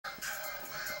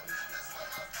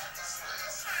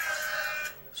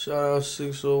Shout out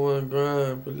 601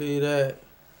 Grind, believe that.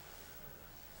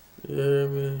 You hear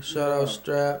me? Shout out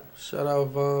Strap, shout out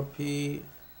Von P.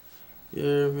 You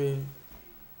hear me?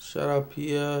 Shout out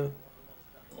PL,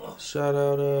 shout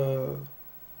out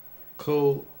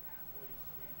Colt.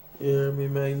 You hear me?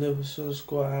 Magnificent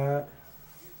Squad,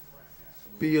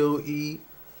 BOE,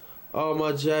 all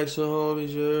my Jackson homies,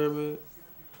 you hear me?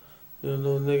 You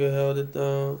know, nigga held it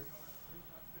down.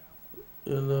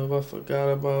 You know, if I forgot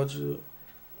about you,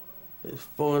 it's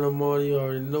 4 in the morning, you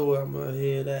already know I'm out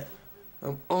here that.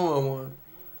 I'm on one.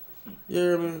 You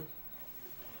hear me?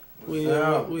 We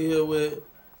here with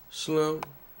Slim.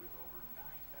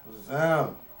 What's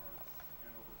up?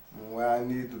 I'm where I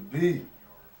need to be,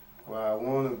 where I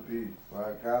want to be, where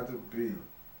I got to be.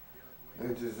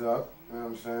 Ninjas up, you know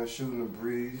what I'm saying? Shooting the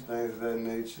breeze, things of that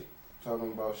nature.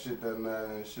 Talking about shit that matter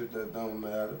and shit that don't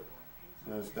matter.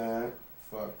 You understand?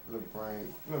 Fuck the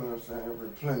brain, you know what I'm saying?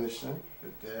 Replenishing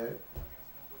the dead.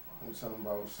 I'm talking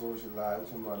about social life, I'm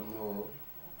talking about the mood.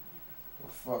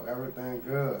 Well, fuck, everything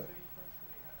good.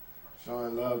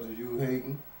 Showing love to you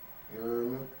hating, you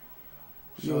heard me?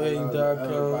 Showing love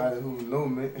to everybody who know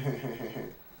me.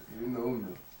 You know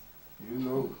me. You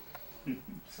know me.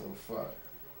 So fuck.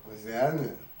 What's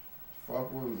happening?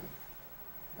 Fuck with me.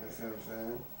 That's what I'm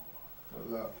saying. But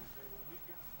look.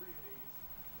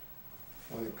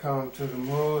 When it comes to the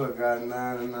mood, I got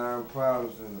 99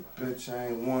 problems and the bitch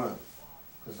ain't one.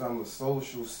 Cause I'm a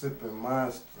social sipping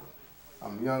monster.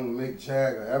 I'm young Mick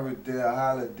Jagger, every day a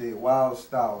holiday, wild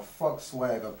style, fuck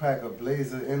swagger, pack a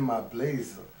blazer in my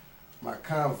blazer. My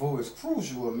convo is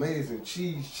crucial, amazing,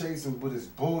 cheese chasing, but it's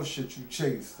bullshit you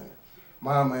chasing.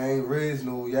 Mama ain't raised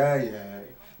no yeah.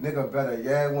 Nigga better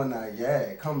yeah when I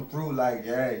yeah, come through like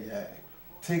yeah.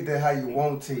 Take that how you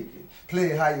won't take it.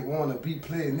 Play it how you wanna be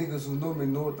played. Niggas who know me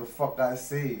know what the fuck I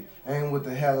said. Ain't what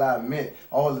the hell I meant.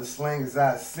 All the slangers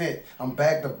I sent. I'm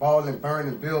back to ballin',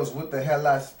 burning bills. What the hell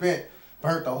I spent.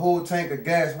 Burnt the whole tank of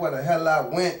gas. Where the hell I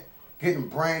went. Getting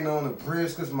brain on the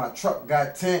bridge cause my truck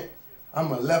got tint.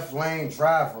 I'm a left lane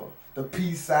driver. The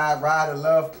peace side rider,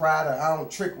 love prider. I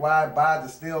don't trick wide by the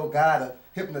still gotta.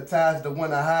 Hypnotize the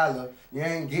one I holler. You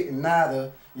ain't getting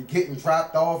nada. You getting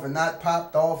dropped off and not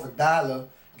popped off $1.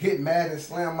 Get mad and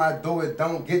slam my door, it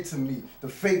don't get to me. The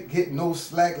fake get no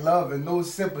slack love and no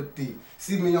sympathy.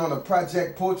 See me on a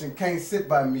project porch and can't sit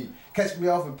by me. Catch me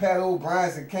off in Pat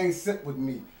O'Brien's and can't sit with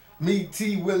me. Me,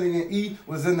 T, Willie, and E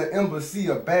was in the embassy.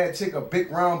 A bad chick, a big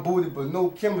round booty, but no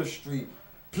chemistry.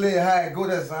 Play it how it go,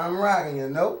 that's how I'm rocking, you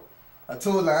know? I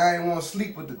told her I ain't want to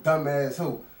sleep with the dumbass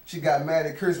hoe. She got mad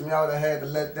and cursed me out, I had to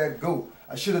let that go.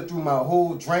 I should have threw my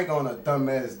whole drink on a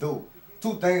dumbass dope.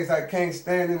 2 things I can't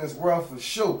stand in this world for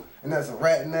sure, and that's a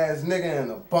ratting ass nigga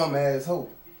and a bum ass hoe.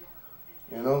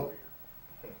 You know?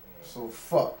 So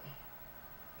fuck.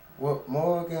 What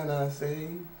more can I say?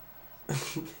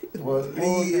 What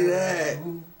more can I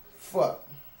do? Fuck.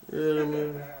 Yeah,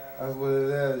 man. That's what it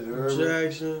is, you heard me?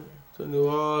 Jackson to New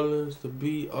Orleans to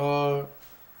BR.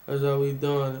 That's how we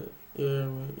doing it. Yeah,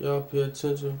 man. Y'all pay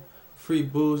attention. Free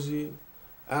Boosie.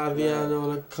 Aviana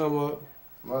on the come up.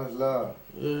 Much love.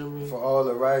 Yeah, man. For all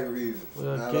the right reasons.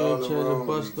 Well, not game all the changer, wrong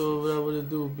bust reasons. over, whatever to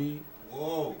do, B.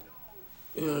 Whoa.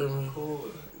 Yeah, man.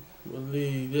 Cool.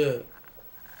 Believe that.